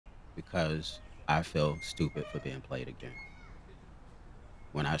because I feel stupid for being played again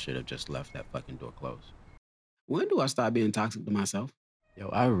when I should have just left that fucking door closed. When do I stop being toxic to myself? Yo,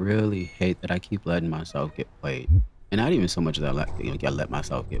 I really hate that I keep letting myself get played. And not even so much that I let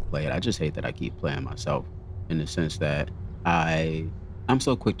myself get played. I just hate that I keep playing myself in the sense that I I'm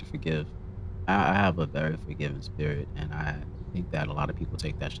so quick to forgive. I have a very forgiving spirit, and I think that a lot of people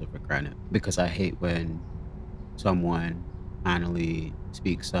take that shit for granted because I hate when someone finally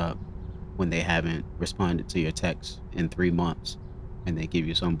speaks up when they haven't responded to your text in 3 months, and they give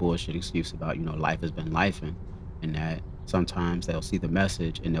you some bullshit excuse about, life has been lifing, and that sometimes they'll see the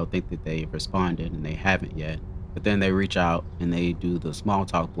message and they'll think that they've responded and they haven't yet. But then they reach out and they do the small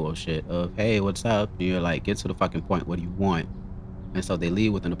talk bullshit of, hey, what's up? And you're like, get to the fucking point. What do you want? And so they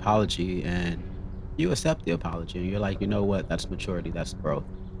leave with an apology and you accept the apology and you're like, you know what? That's maturity. That's growth.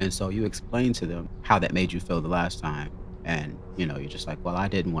 And so you explain to them how that made you feel the last time. And, you're just like, well, I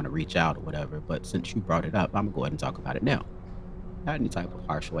didn't want to reach out or whatever. But since you brought it up, I'm going to go ahead and talk about it now. Not any type of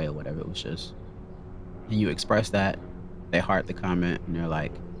harsh way or whatever. It was just, and you express that. They heart the comment and they're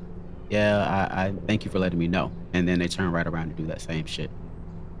like, yeah, I thank you for letting me know. And then they turn right around and do that same shit.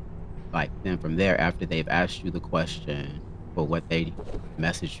 Like, then from there, after they've asked you the question for what they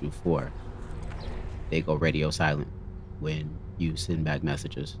messaged you for, they go radio silent when you send back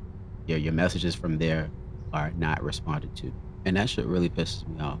messages. Your messages from there are not responded to. And that shit really pisses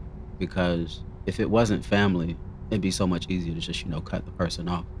me off because if it wasn't family, it'd be so much easier to just, cut the person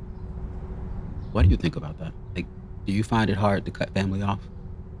off. What do you think about that? Like, do you find it hard to cut family off?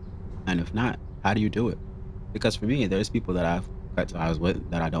 And if not, how do you do it? Because for me, there's people that I've cut ties with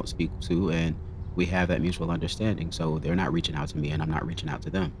that I don't speak to, and we have that mutual understanding. So they're not reaching out to me, and I'm not reaching out to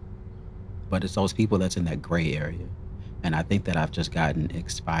them. But it's those people that's in that gray area. And I think that I've just gotten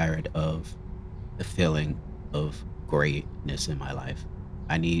expired of the feeling of grayness in my life.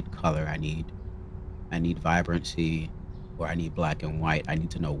 I need color. I need vibrancy, or I need black and white. I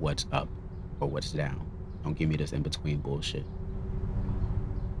need to know what's up or what's down. Don't give me this in between bullshit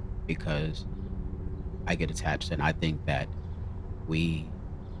because I get attached and I think that we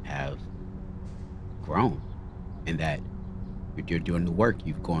have grown and that you're doing the work,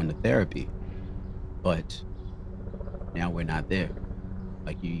 you've gone to therapy, but now we're not there.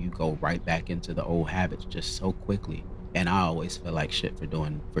 Like you go right back into the old habits just so quickly. And I always feel like shit for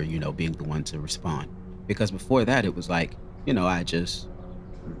being the one to respond. Because before that it was like, I just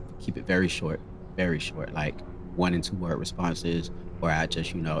keep it very short, like 1 and 2 word responses, or I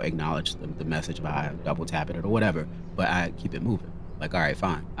just, acknowledge the message by double tapping it or whatever. But I keep it moving. Like, all right,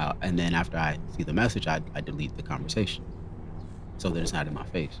 fine. And then after I see the message, I delete the conversation so that it's not in my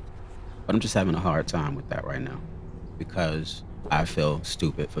face. But I'm just having a hard time with that right now because I feel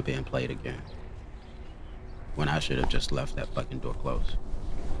stupid for being played again when I should have just left that fucking door closed.